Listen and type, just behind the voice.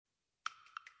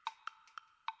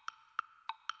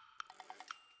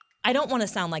I don't want to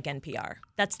sound like NPR.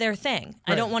 That's their thing.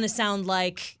 Right. I don't want to sound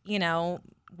like,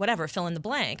 whatever, fill in the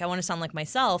blank. I want to sound like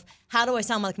myself. How do I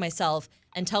sound like myself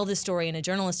and tell this story in a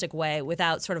journalistic way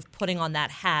without sort of putting on that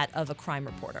hat of a crime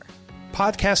reporter?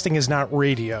 Podcasting is not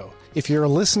radio. If you're a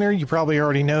listener, you probably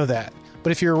already know that.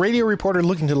 But if you're a radio reporter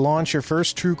looking to launch your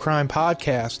first true crime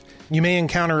podcast, you may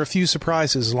encounter a few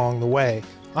surprises along the way.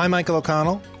 I'm Michael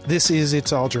O'Connell. This is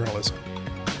It's All Journalism.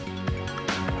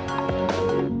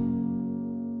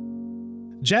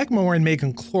 Jack Moore and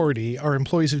Megan Clordy are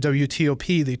employees of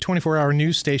WTOP, the 24-hour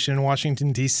news station in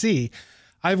Washington, D.C.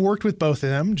 I've worked with both of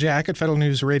them, Jack at Federal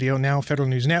News Radio, now Federal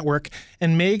News Network,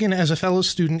 and Megan as a fellow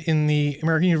student in the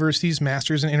American University's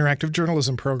Masters in Interactive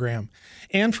Journalism program.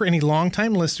 And for any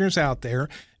longtime listeners out there,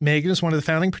 Megan is one of the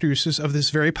founding producers of this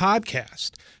very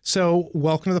podcast. So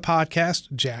welcome to the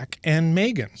podcast, Jack and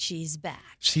Megan. She's back.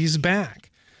 She's back.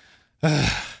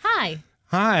 Hi.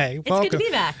 Hi. Welcome. It's good to be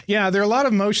back. Yeah, there are a lot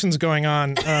of emotions going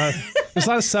on. There's a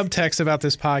lot of subtext about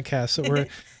this podcast that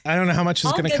I don't know how much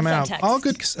is going to come out. All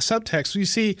good subtext. You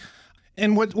see,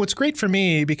 and what's great for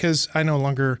me, because I no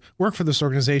longer work for this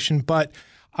organization, but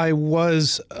I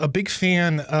was a big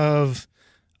fan of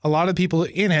a lot of people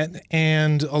in it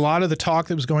and a lot of the talk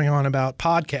that was going on about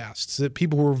podcasts, that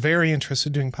people were very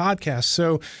interested in doing podcasts.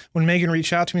 So when Megan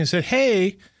reached out to me and said,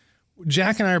 hey,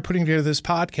 Jack and I are putting together this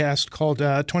podcast called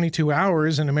 22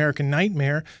 Hours, An American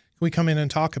Nightmare. Can we come in and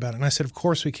talk about it? And I said, of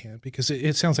course we can, because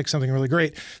it sounds like something really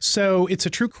great. So it's a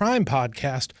true crime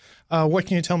podcast. What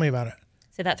can you tell me about it?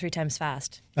 Say that 3 times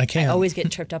fast. I can. I always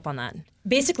get tripped up on that.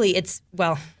 Basically,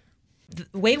 the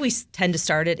way we tend to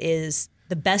start it is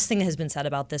the best thing that has been said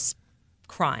about this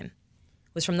crime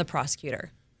was from the prosecutor.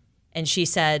 And she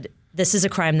said, this is a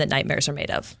crime that nightmares are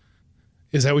made of.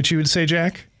 Is that what you would say,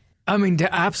 Jack? I mean,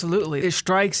 absolutely. It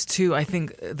strikes to, I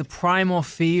think, the primal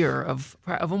fear of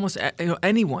almost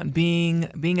anyone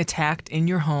being attacked in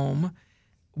your home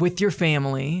with your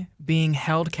family, being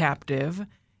held captive,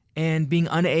 and being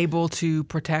unable to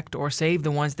protect or save the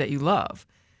ones that you love.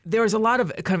 There's a lot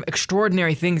of kind of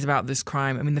extraordinary things about this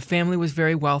crime. I mean, the family was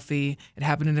very wealthy. It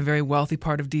happened in a very wealthy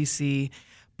part of D.C.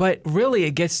 But really,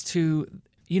 it gets to,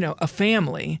 a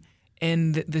family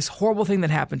and this horrible thing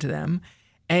that happened to them.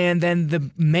 And then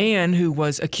the man who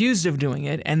was accused of doing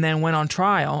it and then went on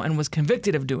trial and was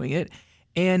convicted of doing it.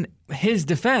 And his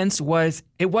defense was,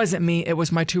 it wasn't me, it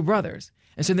was my 2 brothers.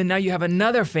 And so then now you have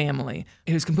another family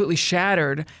who's completely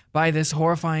shattered by this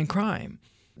horrifying crime.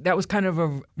 That was kind of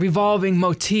a revolving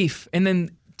motif. And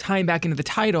then tying back into the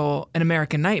title, An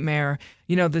American Nightmare,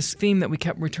 this theme that we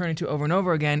kept returning to over and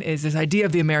over again is this idea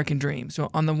of the American dream. So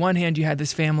on the one hand, you had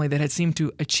this family that had seemed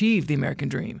to achieve the American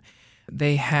dream.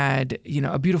 They had,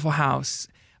 a beautiful house.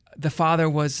 The father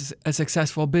was a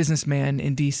successful businessman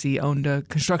in D.C., owned a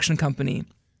construction company.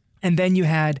 And then you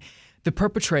had the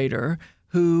perpetrator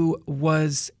who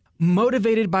was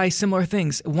motivated by similar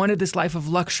things, wanted this life of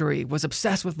luxury, was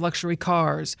obsessed with luxury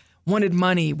cars, wanted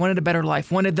money, wanted a better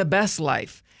life, wanted the best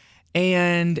life.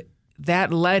 And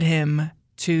that led him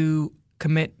to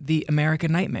commit the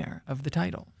American Nightmare of the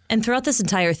title. And throughout this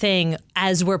entire thing,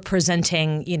 as we're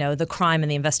presenting, the crime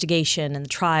and the investigation and the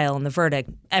trial and the verdict,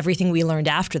 everything we learned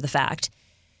after the fact,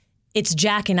 it's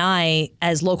Jack and I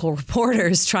as local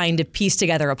reporters trying to piece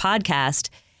together a podcast.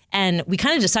 And we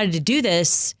kind of decided to do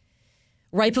this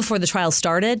right before the trial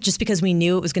started, just because we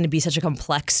knew it was going to be such a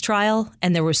complex trial.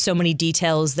 And there were so many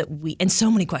details and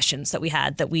so many questions that we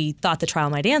had that we thought the trial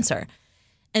might answer.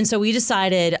 And so we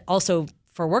decided also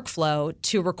for workflow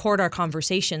to record our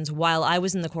conversations while I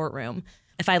was in the courtroom.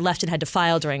 If I left and had to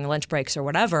file during lunch breaks or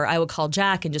whatever, I would call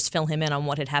Jack and just fill him in on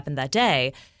what had happened that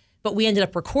day. But we ended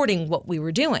up recording what we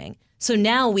were doing. So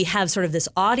now we have sort of this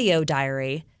audio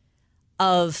diary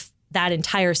of that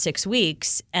entire 6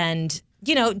 weeks and,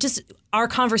 just our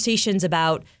conversations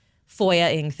about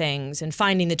FOIA-ing things and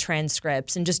finding the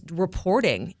transcripts and just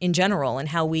reporting in general and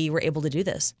how we were able to do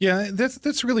this. Yeah,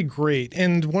 that's really great.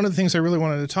 And one of the things I really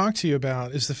wanted to talk to you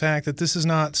about is the fact that this is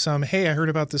not some, hey, I heard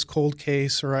about this cold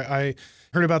case or I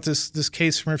heard about this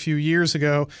case from a few years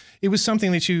ago. It was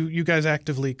something that you guys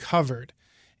actively covered.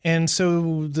 And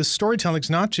so the storytelling is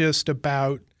not just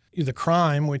about the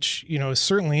crime, which, is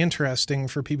certainly interesting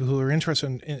for people who are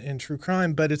interested in true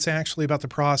crime, but it's actually about the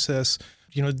process,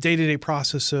 the day-to-day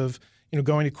process of,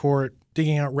 going to court,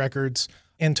 digging out records,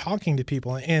 and talking to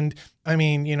people. And I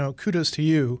mean, kudos to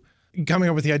you coming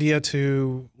up with the idea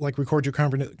to record your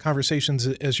conversations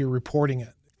as you're reporting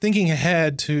it, thinking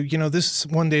ahead to, this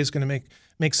one day is going to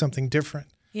make something different.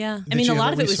 Yeah. I mean, a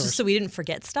lot of it was just so we didn't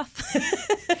forget stuff.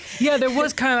 Yeah, there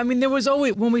was there was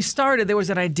always, when we started, there was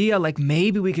an idea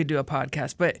maybe we could do a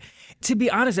podcast. But to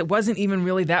be honest, it wasn't even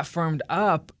really that firmed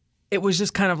up it was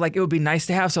just kind of like, it would be nice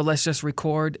to have, so let's just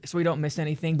record so we don't miss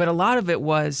anything. But a lot of it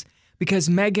was because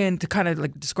Megan, to kind of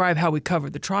like describe how we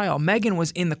covered the trial, Megan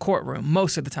was in the courtroom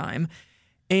most of the time,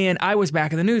 and I was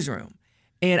back in the newsroom.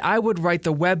 And I would write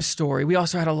the web story. We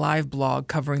also had a live blog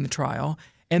covering the trial,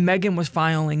 and Megan was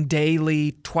filing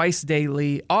daily, twice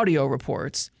daily audio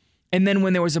reports. And then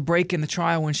when there was a break in the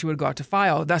trial when she would go out to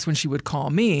file, that's when she would call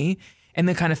me and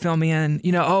then kind of fill me in,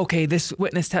 okay, this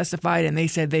witness testified and they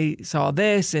said they saw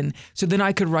this. And so then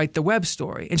I could write the web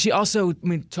story. And she also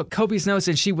took copious notes,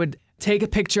 and she would take a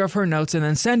picture of her notes and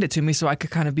then send it to me so I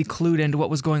could kind of be clued into what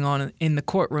was going on in the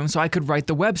courtroom so I could write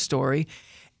the web story.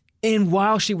 And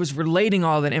while she was relating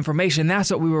all that information, that's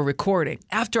what we were recording.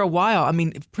 After a while,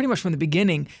 pretty much from the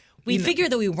beginning, we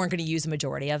figured that we weren't going to use the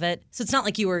majority of it. So it's not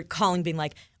like you were calling being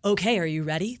like, okay, are you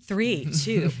ready? 3,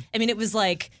 2. It was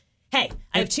like, hey,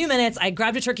 I have 2 minutes. I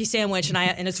grabbed a turkey sandwich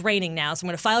and it's raining now. So I'm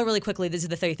going to file really quickly. These are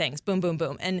the 3 things. Boom, boom,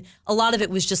 boom. And a lot of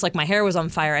it was just like my hair was on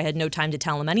fire. I had no time to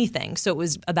tell him anything. So it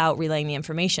was about relaying the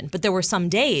information. But there were some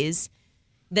days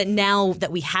that now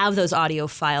that we have those audio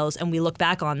files and we look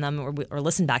back on them or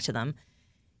listen back to them,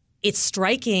 it's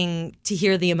striking to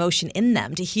hear the emotion in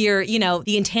them, to hear,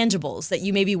 the intangibles that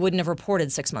you maybe wouldn't have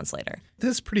reported 6 months later.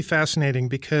 That's pretty fascinating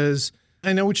because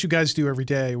I know what you guys do every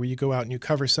day, where you go out and you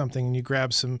cover something and you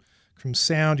grab some from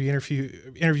sound, you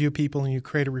interview people and you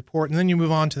create a report, and then you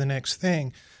move on to the next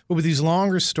thing. But with these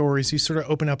longer stories, you sort of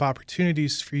open up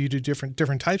opportunities for you to do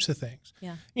different types of things.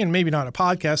 Yeah. Maybe not a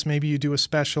podcast, maybe you do a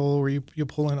special where you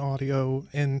pull in audio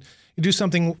and you do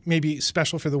something maybe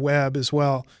special for the web as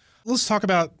well. Let's talk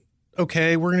about,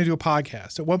 okay, we're going to do a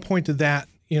podcast. At what point did that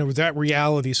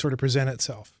reality sort of present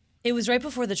itself? It was right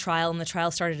before the trial, and the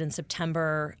trial started in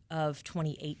September of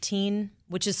 2018,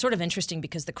 which is sort of interesting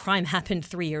because the crime happened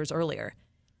 3 years earlier,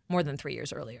 more than 3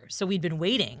 years earlier. So we'd been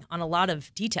waiting on a lot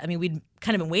of detail. We'd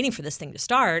kind of been waiting for this thing to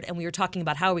start, and we were talking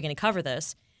about how are we going to cover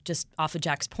this. Just off of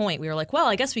Jack's point, we were like, well,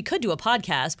 I guess we could do a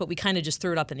podcast, but we kind of just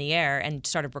threw it up in the air and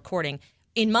started recording.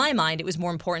 In my mind, it was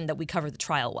more important that we cover the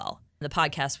trial well. The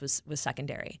podcast was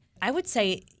secondary. I would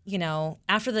say,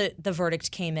 after the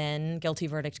verdict came in, guilty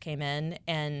verdict came in,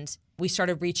 and we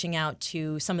started reaching out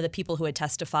to some of the people who had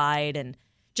testified and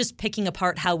just picking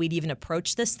apart how we'd even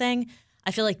approach this thing.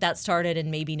 I feel like that started in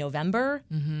maybe November.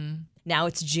 Mm-hmm. Now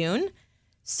it's June.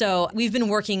 So we've been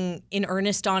working in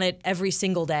earnest on it every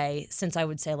single day since I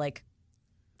would say like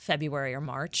February or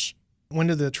March. When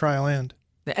did the trial end?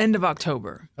 The end of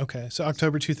October. Okay, so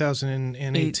October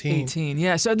 2018. 18,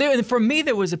 yeah. So for me,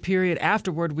 there was a period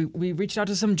afterward. We reached out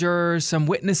to some jurors, some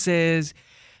witnesses.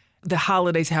 The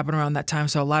holidays happened around that time,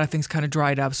 so a lot of things kind of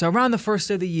dried up. So around the first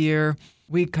of the year,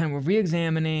 we kind of were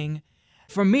re-examining.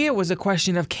 For me, it was a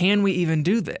question of, can we even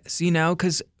do this?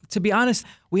 Because to be honest,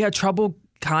 we had trouble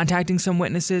contacting some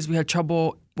witnesses. We had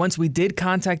trouble, once we did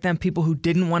contact them, people who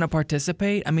didn't want to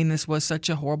participate. This was such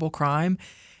a horrible crime.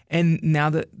 And now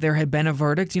that there had been a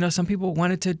verdict, some people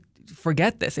wanted to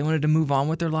forget this. They wanted to move on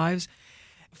with their lives.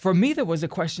 For me, there was a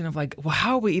question of like, well,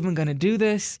 how are we even going to do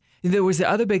this? There was the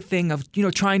other big thing of,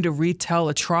 trying to retell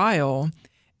a trial.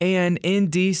 And in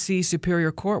D.C.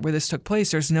 Superior Court, where this took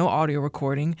place, there's no audio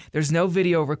recording. There's no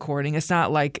video recording. It's not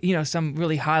like, some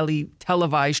really highly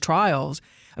televised trials.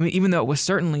 Even though it was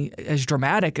certainly as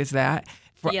dramatic as that.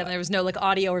 There was no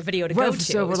audio or video to go to.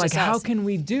 So we're like, how can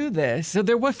we do this? So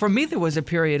for me, there was a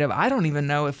period of, I don't even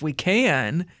know if we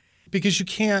can. Because you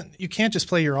can't just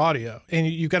play your audio, and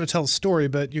you've got to tell a story,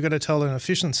 but you've got to tell an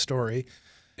efficient story.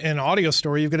 An audio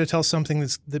story, you've got to tell something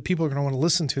that people are going to want to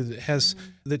listen to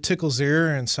that tickles their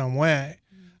ear in some way.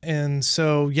 And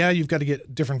so, you've got to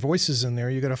get different voices in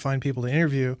there. You've got to find people to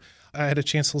interview. I had a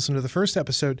chance to listen to the first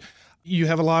episode. You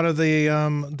have a lot of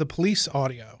the police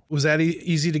audio. Was that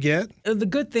easy to get? The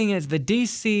good thing is the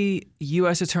D.C.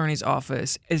 U.S. Attorney's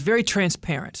Office is very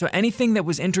transparent. So anything that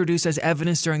was introduced as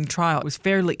evidence during the trial was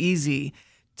fairly easy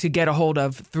to get a hold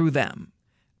of through them.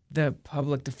 The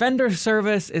Public Defender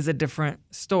Service is a different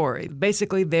story.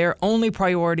 Basically, their only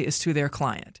priority is to their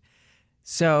client.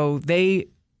 So they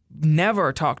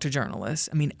never talk to journalists.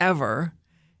 Ever.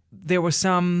 There were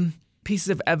some pieces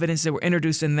of evidence that were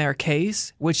introduced in their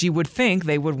case, which you would think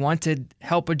they would want to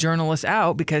help a journalist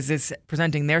out because it's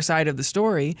presenting their side of the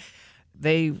story.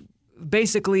 They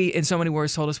basically, in so many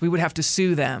words, told us we would have to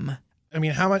sue them. How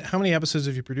many episodes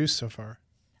have you produced so far?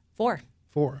 4.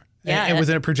 4. Yeah. And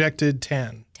within a projected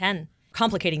 10. 10.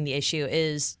 Complicating the issue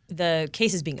is the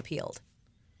case is being appealed.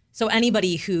 So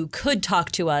anybody who could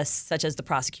talk to us, such as the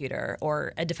prosecutor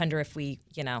or a defender if we,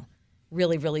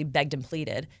 really, really begged and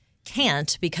pleaded,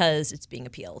 can't because it's being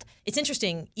appealed. It's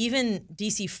interesting, even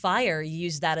DC Fire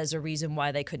used that as a reason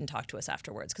why they couldn't talk to us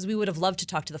afterwards, because we would have loved to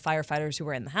talk to the firefighters who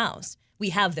were in the house. We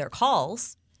have their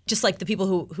calls, just like the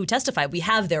people who testified. We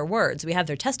have their words, we have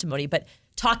their testimony, but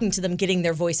talking to them, getting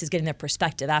their voices, getting their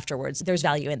perspective afterwards, there's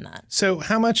value in that. So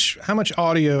how much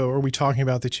audio are we talking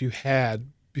about that you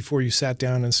had before you sat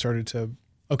down and started to,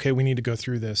 okay, we need to go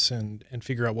through this and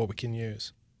figure out what we can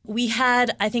use? We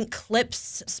had, I think,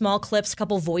 clips, small clips, a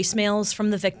couple voicemails from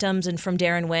the victims and from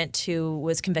Darren Wint, who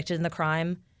was convicted in the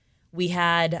crime. We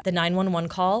had the 911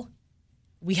 call.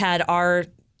 We had our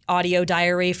audio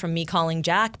diary from me calling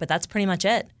Jack, but that's pretty much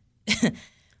it.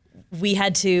 We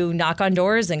had to knock on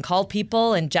doors and call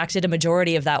people, and Jack did a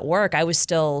majority of that work. I was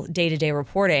still day-to-day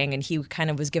reporting, and he kind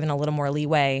of was given a little more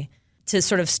leeway to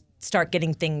sort of start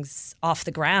getting things off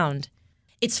the ground.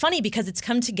 It's funny because it's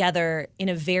come together in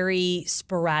a very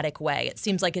sporadic way. It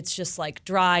seems like it's just like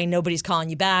dry, nobody's calling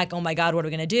you back, oh my God, what are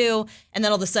we gonna do? And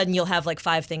then all of a sudden you'll have like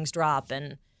 5 things drop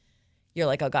and you're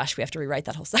like, oh gosh, we have to rewrite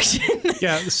that whole section.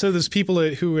 Yeah, so there's people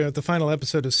who at the final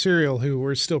episode of Serial who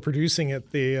were still producing it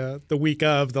the week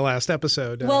of the last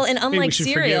episode. Well, and unlike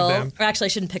Serial, or actually I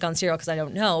shouldn't pick on Serial because I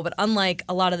don't know, but unlike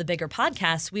a lot of the bigger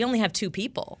podcasts, we only have 2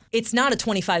 people. It's not a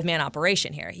 25-man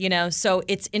operation here, you know? So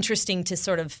it's interesting to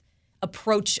sort of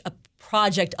approach a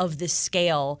project of this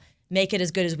scale, make it as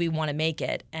good as we want to make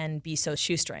it, and be so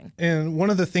shoestring. And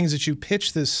one of the things that you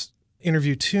pitched this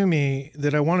interview to me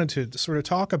that I wanted to sort of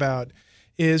talk about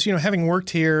is, you know, having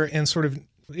worked here and sort of,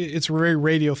 it's very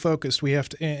radio focused. We have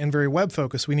to, and very web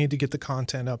focused. We need to get the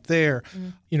content up there.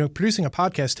 You know, producing a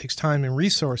podcast takes time and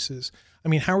resources. I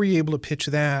mean, how were you able to pitch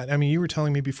that? I mean, you were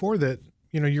telling me before that,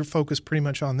 you know, you're focused pretty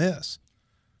much on this.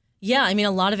 Yeah, I mean,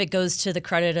 a lot of it goes to the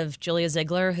credit of Julia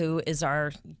Ziegler, who is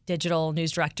our digital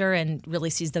news director and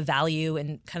really sees the value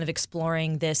in kind of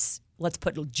exploring this, let's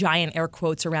put giant air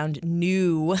quotes around,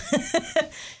 new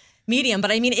medium. But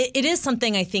I mean, it is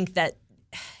something I think that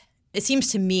it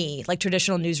seems to me like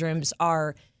traditional newsrooms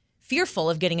are fearful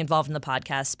of getting involved in the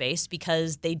podcast space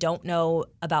because they don't know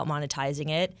about monetizing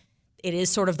it. It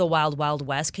is sort of the wild, wild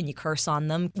west. Can you curse on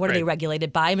them? What are they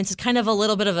regulated by? I mean, it's kind of a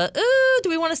little bit of a, do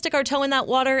we want to stick our toe in that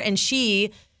water? And she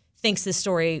thinks this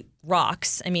story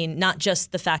rocks. I mean, not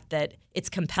just the fact that it's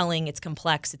compelling, it's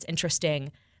complex, it's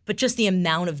interesting, but just the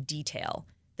amount of detail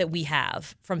that we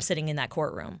have from sitting in that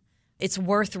courtroom. It's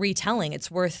worth retelling. It's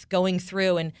worth going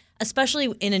through, and especially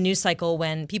in a news cycle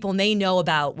when people may know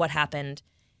about what happened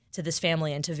to this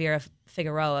family and to Vera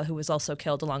Figueroa, who was also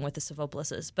killed along with the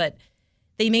Savopoulos, but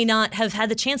they may not have had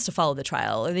the chance to follow the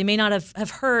trial, or they may not have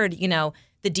heard, you know,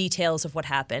 the details of what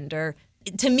happened. Or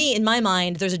to me, in my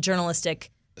mind, there's a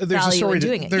journalistic value in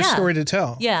doing it. There's a story to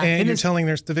tell. Yeah. And you're telling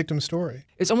the victim's story.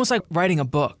 It's almost like writing a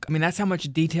book. I mean, that's how much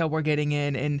detail we're getting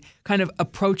in and kind of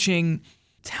approaching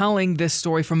telling this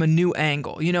story from a new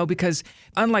angle, you know, because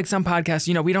unlike some podcasts,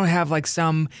 you know, we don't have like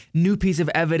some new piece of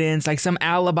evidence, like some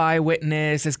alibi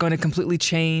witness that's going to completely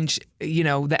change, you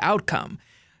know, the outcome.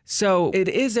 So it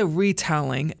is a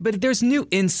retelling, but there's new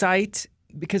insight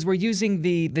because we're using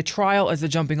the trial as a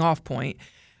jumping off point.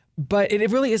 But it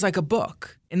really is like a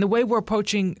book. And the way we're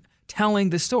approaching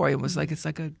telling the story, it was like, it's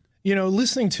like a... You know,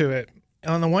 listening to it,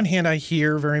 on the one hand, I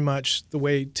hear very much the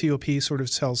way TOP sort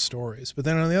of tells stories. But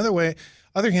then on the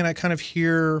other hand, I kind of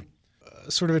hear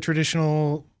sort of a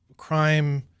traditional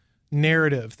crime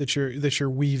narrative that you're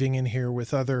weaving in here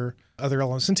with other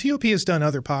elements. And TOP has done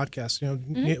other podcasts. You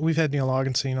know, we've had Neil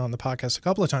Augenstein on the podcast a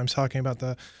couple of times talking about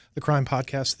the crime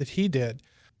podcast that he did.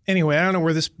 Anyway, I don't know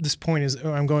where this point is.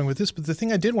 I'm going with this, but the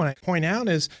thing I did want to point out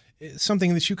is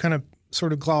something that you kind of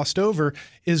sort of glossed over.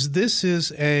 This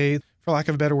is a, for lack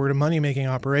of a better word, a money making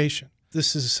operation.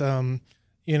 This is commercial.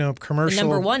 The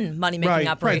number one money-making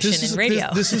operation in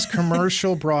radio. This is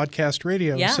commercial broadcast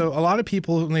radio. Yeah. So a lot of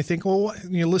people, when they think, well,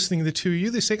 you're listening to the two of you,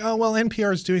 they say, oh, well,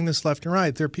 NPR is doing this left and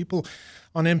right. There are people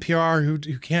on NPR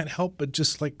who can't help but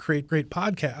just like create great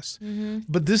podcasts. Mm-hmm.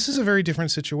 But this is a very different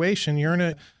situation. You're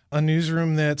in a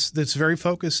newsroom that's very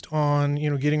focused on, you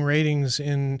know, getting ratings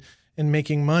and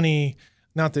making money.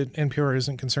 Not that NPR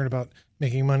isn't concerned about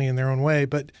making money in their own way,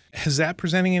 but is that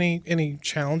presenting any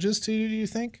challenges to you, do you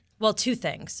think? Well, two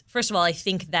things. First of all, I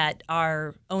think that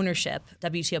our ownership,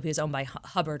 WTOP is owned by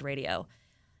Hubbard Radio.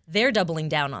 They're doubling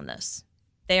down on this.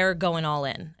 They're going all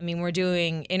in. I mean, we're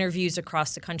doing interviews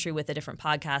across the country with the different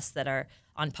podcasts that are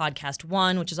on Podcast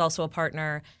One, which is also a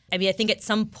partner. I mean, I think at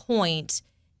some point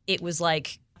it was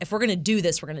like, if we're going to do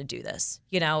this, we're going to do this,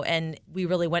 you know, and we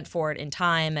really went for it in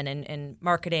time and in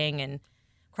marketing and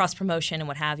cross-promotion and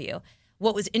what have you.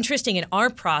 what was interesting in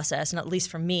our process, and at least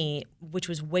for me, which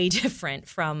was way different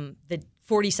from the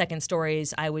 40-second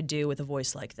stories I would do with a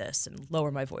voice like this and lower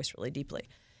my voice really deeply,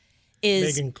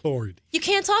 is Megan Clord. You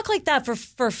can't talk like that for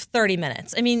 30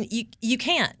 minutes. I mean, you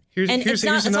can't. It's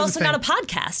also not a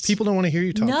podcast. People don't want to hear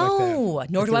you talk like that. No,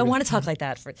 nor do I want to talk like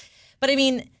that. But I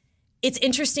mean, it's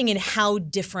interesting in how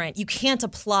different. You can't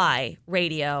apply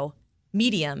radio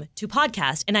medium to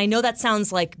podcast. And I know that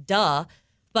sounds like duh,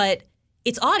 but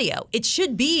it's audio. It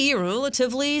should be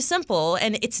relatively simple,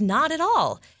 and it's not at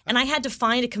all. And I had to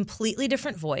find a completely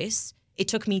different voice. It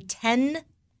took me 10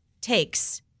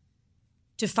 takes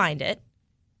to find it,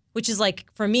 which is like,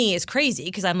 for me, is crazy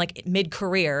because I'm like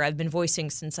mid-career. I've been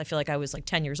voicing since I feel like I was like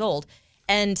 10 years old.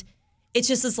 And it's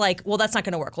just this like, well, that's not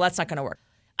going to work. Well, that's not going to work.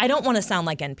 I don't want to sound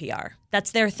like NPR. That's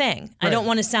their thing. Right. I don't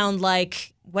want to sound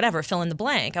like whatever, fill in the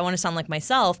blank. I want to sound like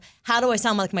myself. How do I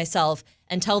sound like myself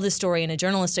and tell this story in a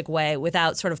journalistic way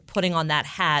without sort of putting on that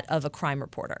hat of a crime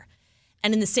reporter?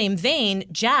 And in the same vein,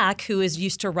 Jack, who is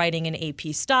used to writing in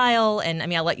AP style, and I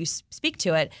mean, I'll let you speak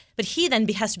to it, but he then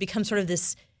has to become sort of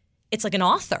this, it's like an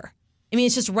author. I mean,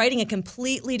 it's just writing a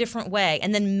completely different way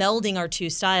and then melding our two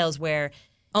styles where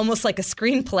almost like a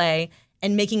screenplay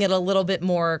and making it a little bit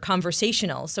more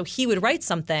conversational. So he would write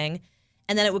something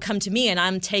and then it would come to me and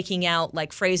I'm taking out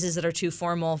like phrases that are too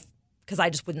formal because I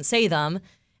just wouldn't say them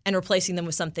and replacing them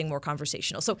with something more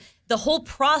conversational. So the whole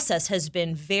process has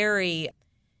been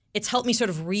it's helped me sort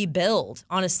of rebuild,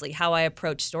 honestly, how I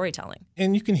approach storytelling.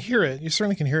 And you can hear it. You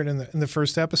certainly can hear it in the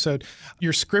first episode.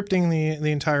 You're scripting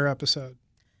the entire episode.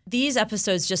 These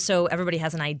episodes, just so everybody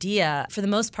has an idea, for the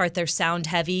most part, they're sound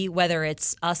heavy, whether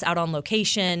it's us out on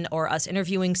location or us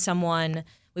interviewing someone.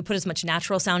 We put as much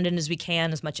natural sound in as we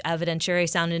can, as much evidentiary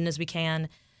sound in as we can.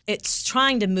 It's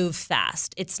trying to move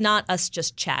fast. It's not us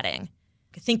just chatting.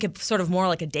 Think of sort of more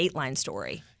like a Dateline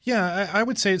story. Yeah, I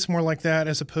would say it's more like that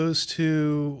as opposed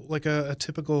to like a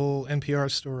typical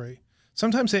NPR story.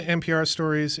 Sometimes the NPR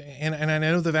stories, and I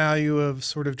know the value of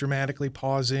sort of dramatically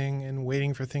pausing and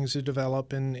waiting for things to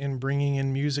develop and bringing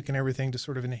in music and everything to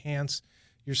sort of enhance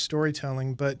your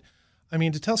storytelling. But I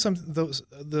mean, to tell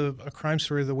a crime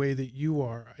story the way that you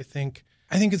are, I think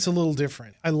it's a little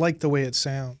different. I like the way it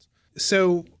sounds.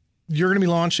 So you're going to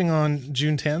be launching on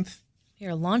June 10th?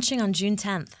 You're launching on June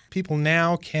 10th. People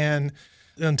now can,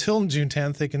 until June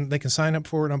 10th, they can sign up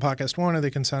for it on Podcast One, or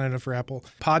they can sign it up for Apple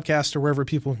Podcasts or wherever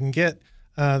people can get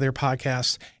their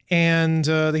podcasts, and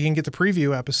they can get the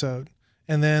preview episode.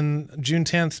 And then June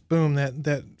 10th, boom,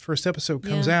 that first episode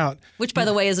comes out. Which, by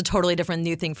the way, is a totally different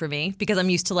new thing for me because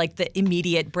I'm used to like the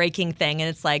immediate breaking thing. And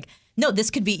it's like, no, this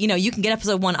could be, you can get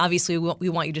episode 1. Obviously, we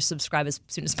want you to subscribe as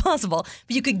soon as possible,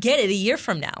 but you could get it a year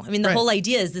from now. I mean, the whole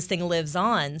idea is this thing lives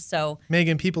on. So,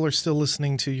 Megan, people are still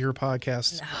listening to your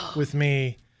podcast with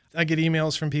me. I get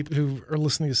emails from people who are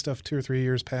listening to stuff 2 or 3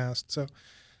 years past. So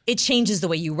it changes the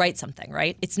way you write something,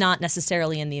 right? It's not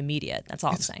necessarily in the immediate. That's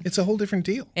all I'm saying. It's a whole different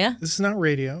deal. Yeah. This is not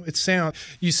radio. It's sound.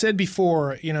 You said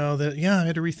before, that, I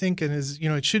had to rethink it.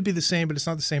 It should be the same, but it's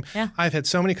not the same. Yeah. I've had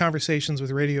so many conversations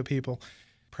with radio people,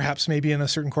 perhaps maybe in a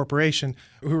certain corporation,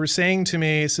 who were saying to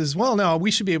me, says, well, no, we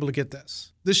should be able to get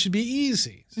this. This should be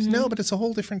easy. Says, no, but it's a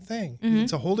whole different thing. Mm-hmm.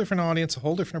 It's a whole different audience, a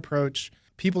whole different approach.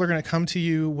 People are going to come to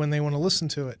you when they want to listen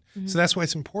to it. Mm-hmm. So that's why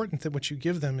it's important that what you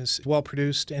give them is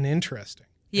well-produced and interesting.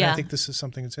 Yeah. And I think this is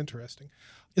something that's interesting.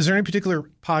 Is there any particular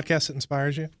podcast that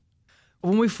inspires you?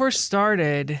 When we first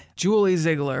started, Julie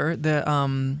Ziegler,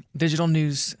 the digital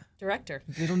news director,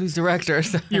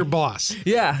 Your boss.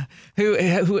 Yeah, who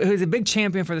is a big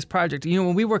champion for this project.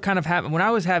 When we were when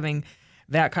I was having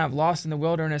that kind of lost in the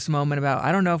wilderness moment about,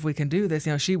 I don't know if we can do this,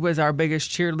 she was our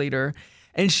biggest cheerleader.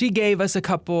 And she gave us a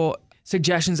couple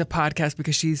suggestions of podcasts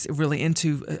because she's really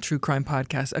into true crime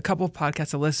podcasts, a couple of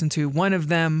podcasts to listen to. One of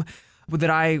them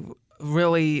that I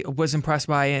really was impressed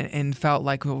by and felt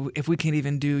like, well, if we can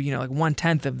even do, like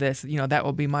 1/10 of this, that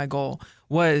will be my goal,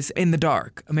 was In the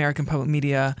Dark, American Public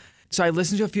Media. So I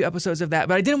listened to a few episodes of that,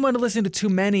 but I didn't want to listen to too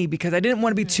many because I didn't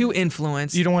want to be too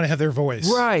influenced. You don't want to have their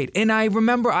voice. Right. And I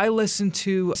remember I listened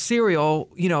to Serial,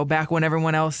 back when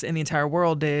everyone else in the entire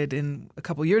world did a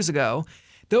couple years ago.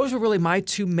 Those were really my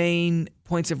two main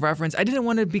points of reference. I didn't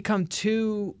want to become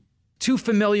too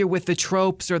familiar with the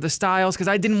tropes or the styles because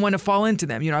I didn't want to fall into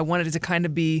them. I wanted it to kind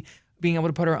of be being able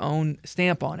to put our own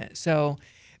stamp on it. So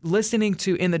listening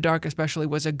to In the Dark especially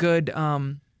was a good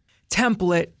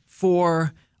template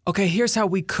for, okay, here's how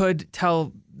we could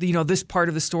tell this part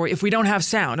of the story if we don't have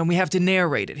sound and we have to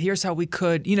narrate it. Here's how we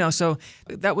could, so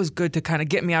that was good to kind of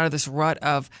get me out of this rut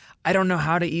of I don't know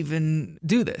how to even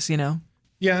do this,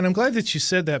 Yeah, and I'm glad that you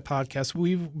said that podcast.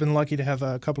 We've been lucky to have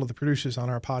a couple of the producers on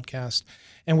our podcast,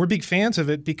 and we're big fans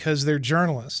of it because they're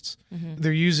journalists. Mm-hmm.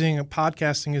 They're using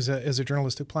podcasting as a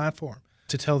journalistic platform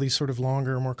to tell these sort of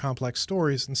longer, more complex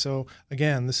stories. And so,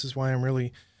 again, this is why I'm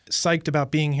really psyched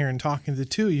about being here and talking to the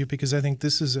two of you, because I think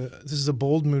this is a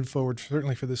bold move forward,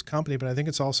 certainly for this company, but I think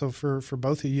it's also for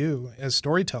both of you as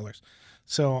storytellers.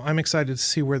 So I'm excited to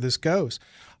see where this goes.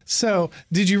 So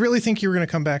did you really think you were going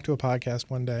to come back to a podcast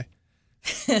one day?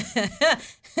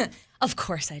 Of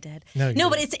course I did. No,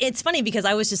 but it's funny because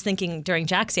I was just thinking during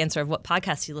Jack's answer of what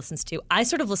podcasts he listens to. I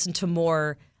sort of listen to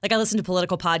more, like I listen to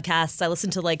political podcasts. I listen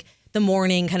to like the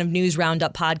morning kind of news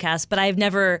roundup podcasts, but I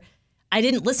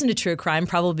didn't listen to true crime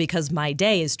probably because my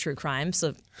day is true crime.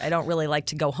 So I don't really like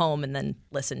to go home and then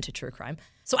listen to true crime.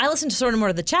 So I listen to sort of more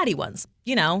of the chatty ones,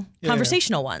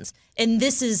 conversational ones. And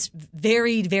this is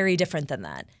very, very different than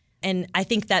that. And I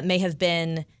think that may have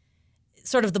been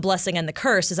sort of the blessing and the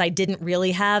curse, is I didn't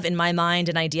really have in my mind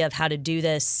an idea of how to do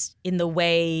this in the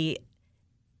way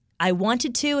I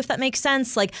wanted to, if that makes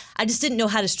sense. Like, I just didn't know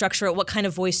how to structure it, what kind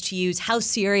of voice to use, how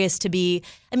serious to be.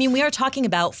 I mean, we are talking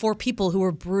about 4 people who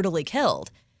were brutally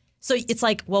killed. So it's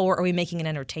like, well, are we making an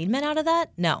entertainment out of that?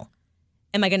 No.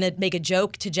 Am I going to make a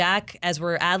joke to Jack as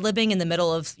we're ad-libbing in the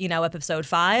middle of, episode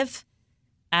 5?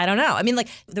 I don't know. I mean, like,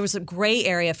 there was a gray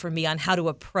area for me on how to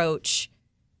approach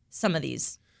some of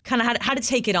these, kind of how to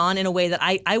take it on in a way that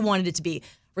I wanted it to be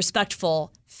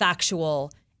respectful,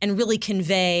 factual, and really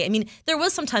convey. I mean, there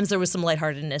was some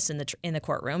lightheartedness in the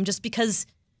courtroom, just because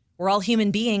we're all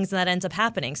human beings and that ends up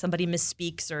happening. Somebody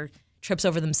misspeaks or trips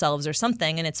over themselves or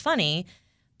something, and it's funny.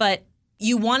 But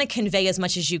you want to convey as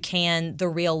much as you can the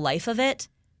real life of it.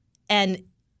 And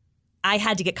I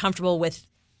had to get comfortable with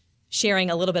sharing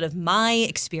a little bit of my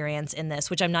experience in this,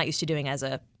 which I'm not used to doing as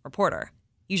a reporter.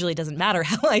 Usually it doesn't matter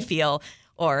how I feel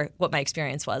or what my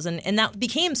experience was. And that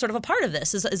became sort of a part of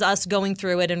this, is us going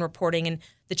through it and reporting and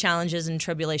the challenges and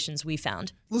tribulations we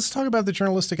found. Let's talk about the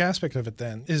journalistic aspect of it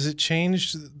then. Is it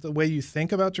changed the way you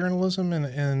think about journalism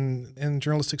and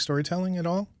journalistic storytelling at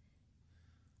all?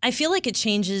 I feel like it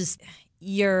changes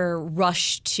your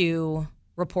rush to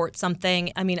report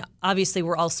something. I mean, obviously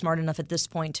we're all smart enough at this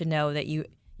point to know that you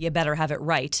better have it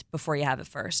right before you have it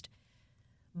first.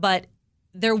 But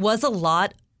there was a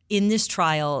lot in this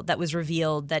trial that was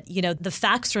revealed that, the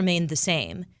facts remained the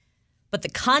same, but the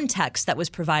context that was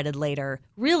provided later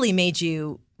really made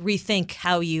you rethink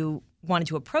how you wanted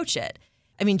to approach it.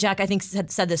 I mean, Jack, I think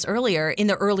said this earlier. In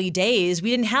the early days, we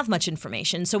didn't have much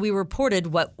information, so we reported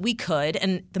what we could,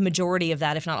 and the majority of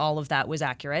that, if not all of that, was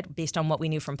accurate based on what we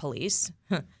knew from police.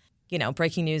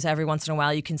 Breaking news, every once in a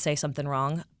while you can say something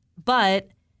wrong. But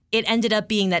it ended up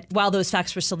being that while those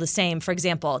facts were still the same, for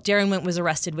example, Darren Wint was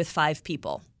arrested with 5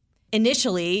 people.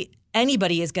 Initially,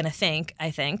 anybody is going to think,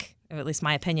 I think, or at least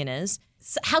my opinion is,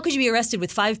 how could you be arrested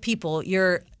with 5 people?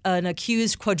 You're an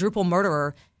accused quadruple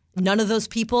murderer. None of those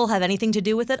people have anything to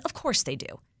do with it? Of course they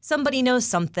do. Somebody knows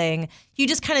something. You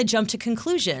just kind of jump to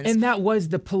conclusions. And that was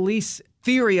the police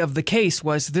theory of the case,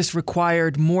 was this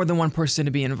required more than one person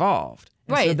to be involved.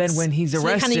 And right. So then when he's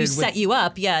arrested kind of set you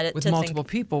up, with multiple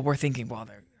people, we're thinking, well,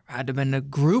 there had to have been a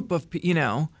group of,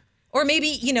 Or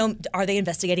maybe, are they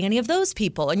investigating any of those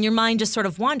people? And your mind just sort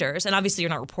of wanders. And obviously you're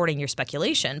not reporting your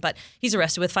speculation, but he's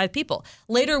arrested with 5 people.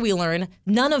 Later we learn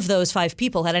none of those 5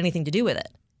 people had anything to do with it.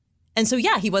 And so,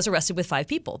 yeah, he was arrested with 5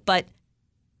 people, but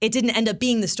it didn't end up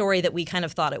being the story that we kind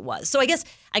of thought it was. So I guess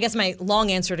my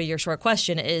long answer to your short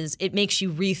question is it makes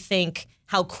you rethink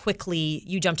how quickly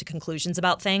you jump to conclusions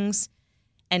about things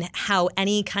and how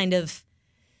any kind of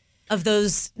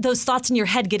those thoughts in your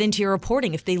head get into your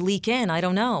reporting if they leak in. I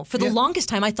don't know. For the longest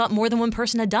time, I thought more than one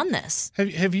person had done this.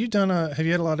 Have you had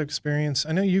a lot of experience?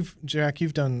 I know Jack,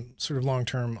 you've done sort of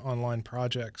long-term online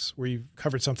projects where you've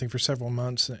covered something for several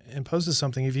months and posted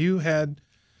something. Have you had,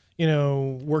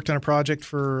 worked on a project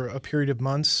for a period of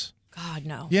months? God,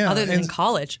 no. Yeah. Other than in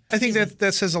college. I think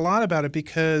that says a lot about it,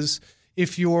 because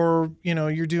if you're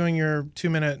doing your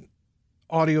 2-minute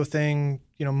audio thing,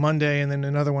 Monday and then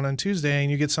another one on Tuesday,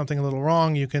 and you get something a little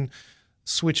wrong, you can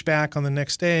switch back on the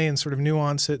next day and sort of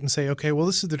nuance it and say, okay, well,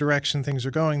 this is the direction things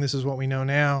are going. This is what we know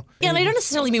now. Yeah, and I don't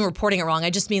necessarily mean reporting it wrong. I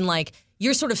just mean like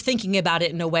you're sort of thinking about it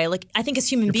in a way. Like I think as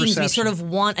human beings, we sort of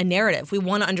want a narrative. We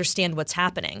want to understand what's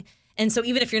happening. And so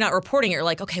even if you're not reporting it, you're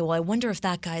like, okay, well, I wonder if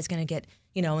that guy's going to get,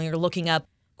 and you're looking up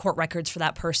court records for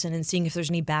that person and seeing if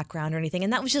there's any background or anything.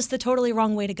 And that was just the totally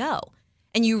wrong way to go.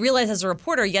 And you realize as a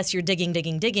reporter, yes, you're digging,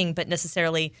 but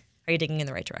necessarily are you digging in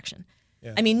the right direction?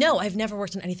 Yeah. I mean, no, I've never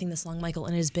worked on anything this long, Michael,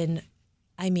 and it has been,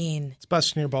 It's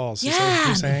busting your balls, yeah, is that what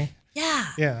you're saying? Yeah.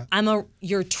 Yeah. I'm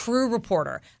your true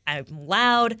reporter. I'm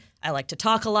loud. I like to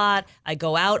talk a lot. I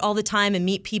go out all the time and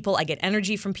meet people. I get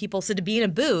energy from people. So to be in a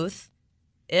booth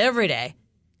every day,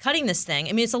 cutting this thing,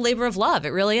 I mean, it's a labor of love. It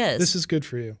really is. This is good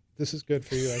for you. This is good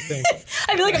for you, I think.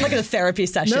 I feel like I'm like in a therapy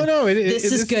session. No,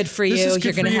 this is good for you.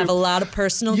 You're going to have a lot of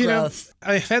personal growth.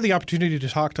 I've had the opportunity to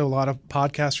talk to a lot of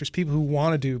podcasters, people who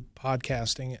want to do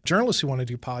podcasting, journalists who want to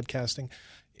do podcasting.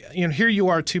 Here you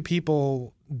are, two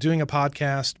people doing a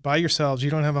podcast by yourselves. You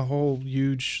don't have a whole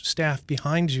huge staff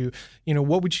behind you.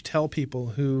 What would you tell people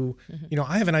who,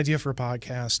 I have an idea for a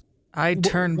podcast? I'd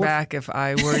turn back if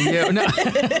I were you.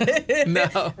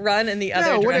 No. Run in the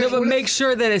other direction. No, but make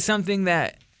sure that it's something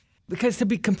that, because to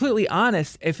be completely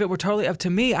honest, if it were totally up to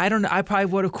me, I probably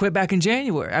would have quit back in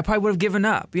January. I probably would have given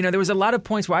up. There was a lot of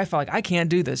points where I felt like I can't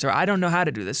do this or I don't know how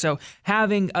to do this. So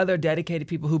having other dedicated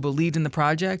people who believed in the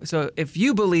project. So if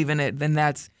you believe in it, then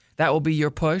that will be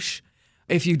your push.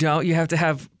 If you don't, you have to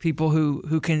have people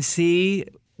who can see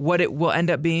what it will end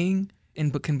up being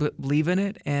and can believe in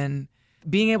it, and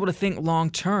being able to think long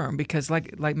term, because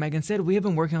like Megan said, we have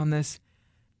been working on this,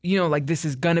 this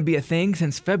is going to be a thing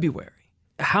since February.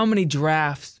 How many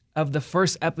drafts of the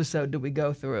first episode did we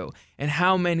go through, and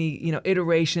how many,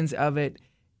 iterations of it?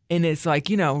 And it's like,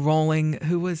 rolling,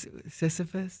 who was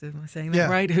Sisyphus? Am I saying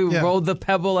that right? Who rolled the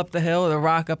pebble up the hill, or the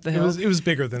rock up the hill? It was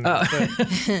bigger than that.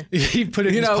 But he put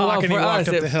it in his pocket and he walked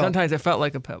up the hill. Sometimes it felt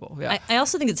like a pebble. Yeah. I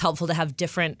also think it's helpful to have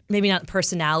different, maybe not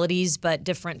personalities, but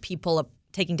different people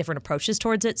taking different approaches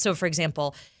towards it. So, for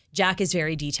example, Jack is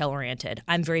very detail-oriented.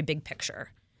 I'm very big picture.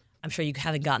 I'm sure you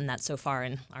haven't gotten that so far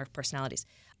in our personalities.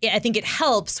 I think it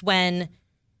helps when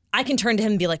I can turn to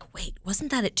him and be like, wait,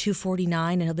 wasn't that at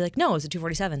 2:49? And he'll be like, no, it was at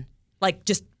 2:47. Like,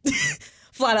 just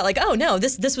flat out like, oh, no,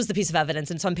 this was the piece of evidence,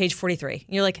 and it's on page 43.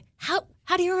 And you're like, how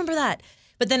do you remember that?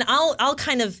 But then I'll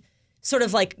kind of sort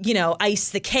of like, ice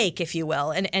the cake, if you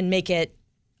will, and make it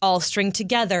all string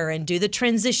together and do the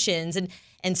transitions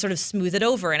and sort of smooth it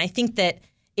over. And I think that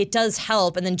it does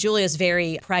help. And then Julia's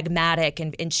very pragmatic,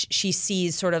 and she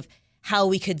sees sort of how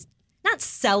we could not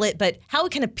sell it, but how we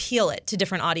can appeal it to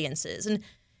different audiences. And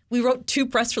we wrote 2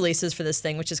 press releases for this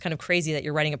thing, which is kind of crazy that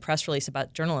you're writing a press release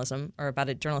about journalism or about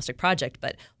a journalistic project.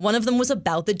 But one of them was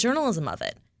about the journalism of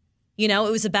it. It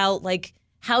was about like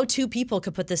how 2 people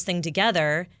could put this thing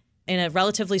together in a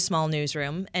relatively small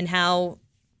newsroom, and how,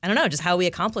 I don't know, just how we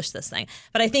accomplished this thing.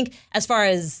 But I think as far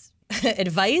as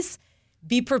advice,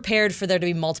 be prepared for there to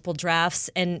be multiple drafts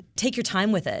and take your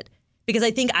time with it. Because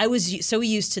I think I was so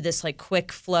used to this like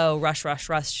quick flow, rush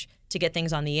to get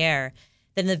things on the air.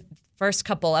 Then the first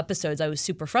couple episodes, I was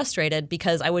super frustrated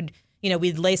because I would,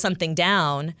 we'd lay something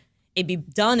down, it'd be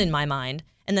done in my mind,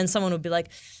 and then someone would be like,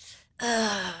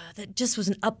 that just was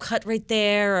an upcut right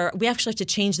there, or we actually have to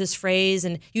change this phrase,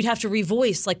 and you'd have to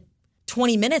revoice like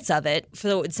 20 minutes of it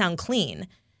so it would sound clean.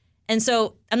 And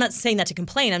so I'm not saying that to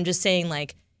complain, I'm just saying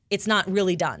like, it's not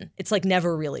really done. It's like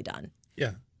never really done.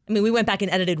 Yeah. I mean, we went back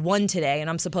and edited 1 today, and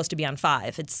I'm supposed to be on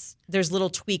 5. There's little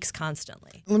tweaks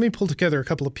constantly. Let me pull together a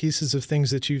couple of pieces of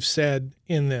things that you've said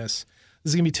in this.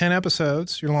 This is going to be 10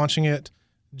 episodes. You're launching it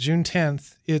June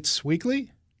 10th. It's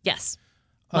weekly? Yes.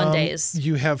 Mondays.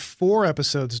 You have 4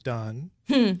 episodes done.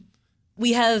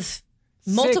 We have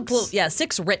multiple,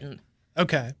 6 written.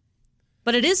 Okay.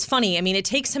 But it is funny. I mean, it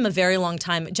takes him a very long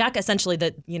time. Jack, essentially,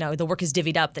 the work is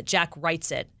divvied up, that Jack writes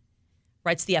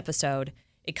the episode.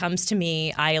 It comes to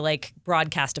me. I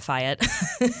broadcastify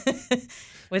it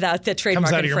without the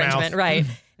trademark infringement, right?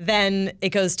 Then it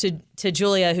goes to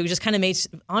Julia, who just kind of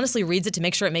honestly reads it to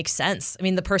make sure it makes sense. I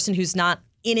mean, the person who's not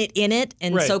in it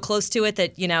and so close to it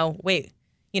that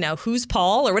who's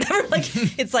Paul or whatever.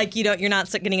 It's like you're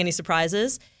not getting any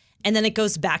surprises. And then it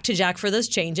goes back to Jack for those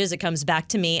changes. It comes back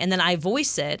to me, and then I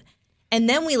voice it, and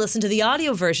then we listen to the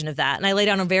audio version of that, and I lay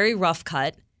down a very rough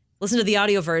cut. Listen to the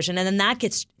audio version, and then that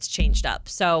gets changed up.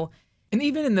 So, and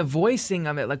even in the voicing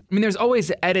of it, there's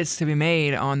always edits to be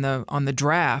made on the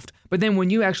draft. But then when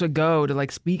you actually go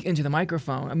to speak into the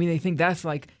microphone, I mean, I think that's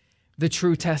the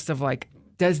true test of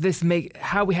does this make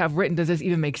how we have written? Does this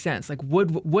even make sense?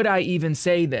 Would I even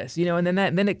say this? And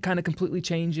then it kind of completely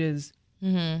changes.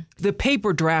 Mm-hmm. The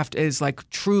paper draft is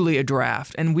truly a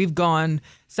draft, and we've gone.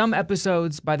 Some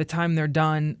episodes by the time they're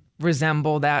done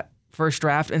resemble that first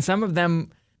draft, and some of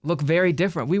them look very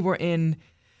different. We were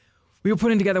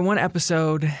putting together one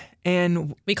episode,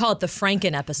 and we call it the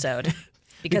Franken episode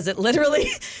because it literally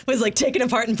was taken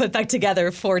apart and put back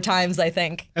together 4 times, I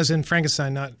think. As in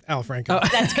Frankenstein, not Al Franken. Oh,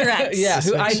 that's correct. Yeah, as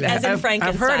in Frankenstein.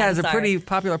 I've heard has a pretty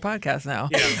popular podcast now.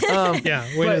 Yeah,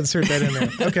 way to insert that in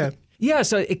there. Okay. Yeah,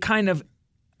 so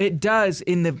it does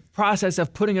in the process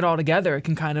of putting it all together. It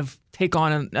can kind of take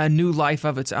on a new life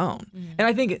of its own. And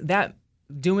I think that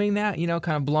doing that,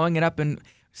 kind of blowing it up and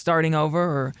starting over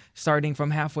or starting from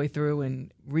halfway through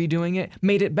and redoing it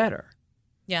made it better.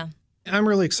 Yeah. I'm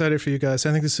really excited for you guys.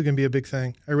 I think this is going to be a big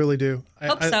thing. I really do.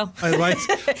 Hope so.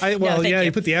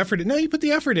 You put the effort in. No, you put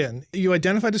the effort in. You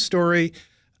identified a story.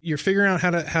 You're figuring out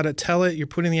how to tell it. You're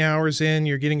putting the hours in.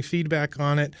 You're getting feedback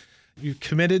on it. You're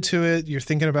committed to it. You're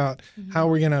thinking about how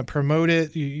we're going to promote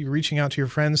it. You're reaching out to your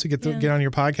friends to get on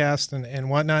your podcast and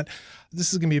whatnot.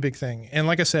 This is going to be a big thing. And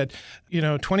like I said,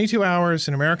 22 hours,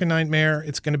 An American Nightmare.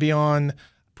 It's going to be on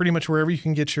pretty much wherever you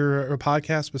can get your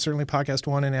podcast, but certainly Podcast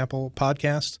One and Apple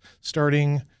Podcasts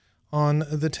starting on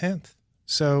the 10th.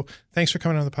 So thanks for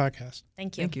coming on the podcast.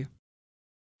 Thank you. Thank you.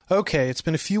 Okay, it's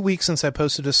been a few weeks since I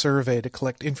posted a survey to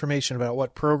collect information about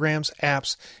what programs,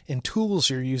 apps, and tools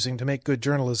you're using to make good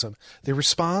journalism. The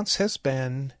response has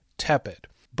been tepid.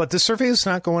 But the survey is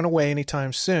not going away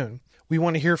anytime soon. We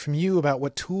want to hear from you about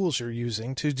what tools you're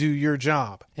using to do your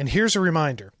job. And here's a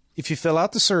reminder. If you fill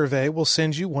out the survey, we'll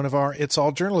send you one of our It's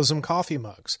All Journalism coffee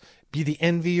mugs. Be the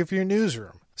envy of your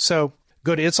newsroom. So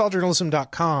go to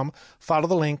itsalljournalism.com, follow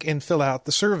the link, and fill out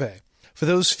the survey. For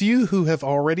those few who have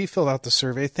already filled out the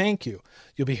survey, thank you.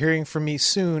 You'll be hearing from me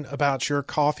soon about your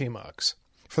coffee mugs.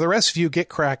 For the rest of you, get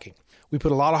cracking. We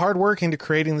put a lot of hard work into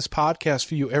creating this podcast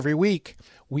for you every week.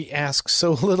 We ask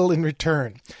so little in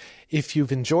return. If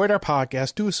you've enjoyed our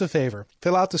podcast, do us a favor.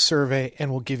 Fill out the survey,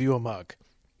 and we'll give you a mug.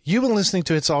 You've been listening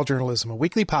to It's All Journalism, a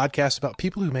weekly podcast about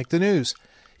people who make the news.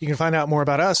 You can find out more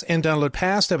about us and download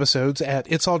past episodes at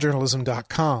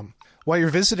itsalljournalism.com. While you're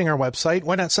visiting our website,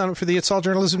 why not sign up for the It's All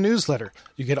Journalism newsletter?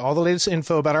 You get all the latest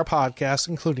info about our podcast,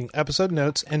 including episode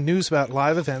notes and news about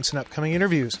live events and upcoming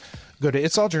interviews. Go to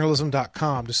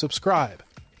itsalljournalism.com to subscribe.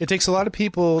 It takes a lot of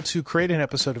people to create an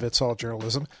episode of It's All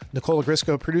Journalism. Nicola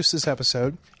Grisco produced this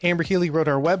episode. Amber Healy wrote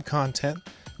our web content.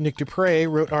 Nick Dupre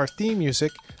wrote our theme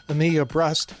music. Amelia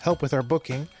Brust helped with our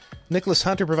booking. Nicholas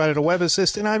Hunter provided a web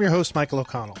assist, and I'm your host, Michael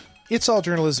O'Connell. It's All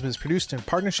Journalism is produced in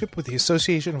partnership with the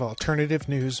Association of Alternative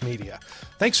News Media.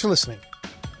 Thanks for listening.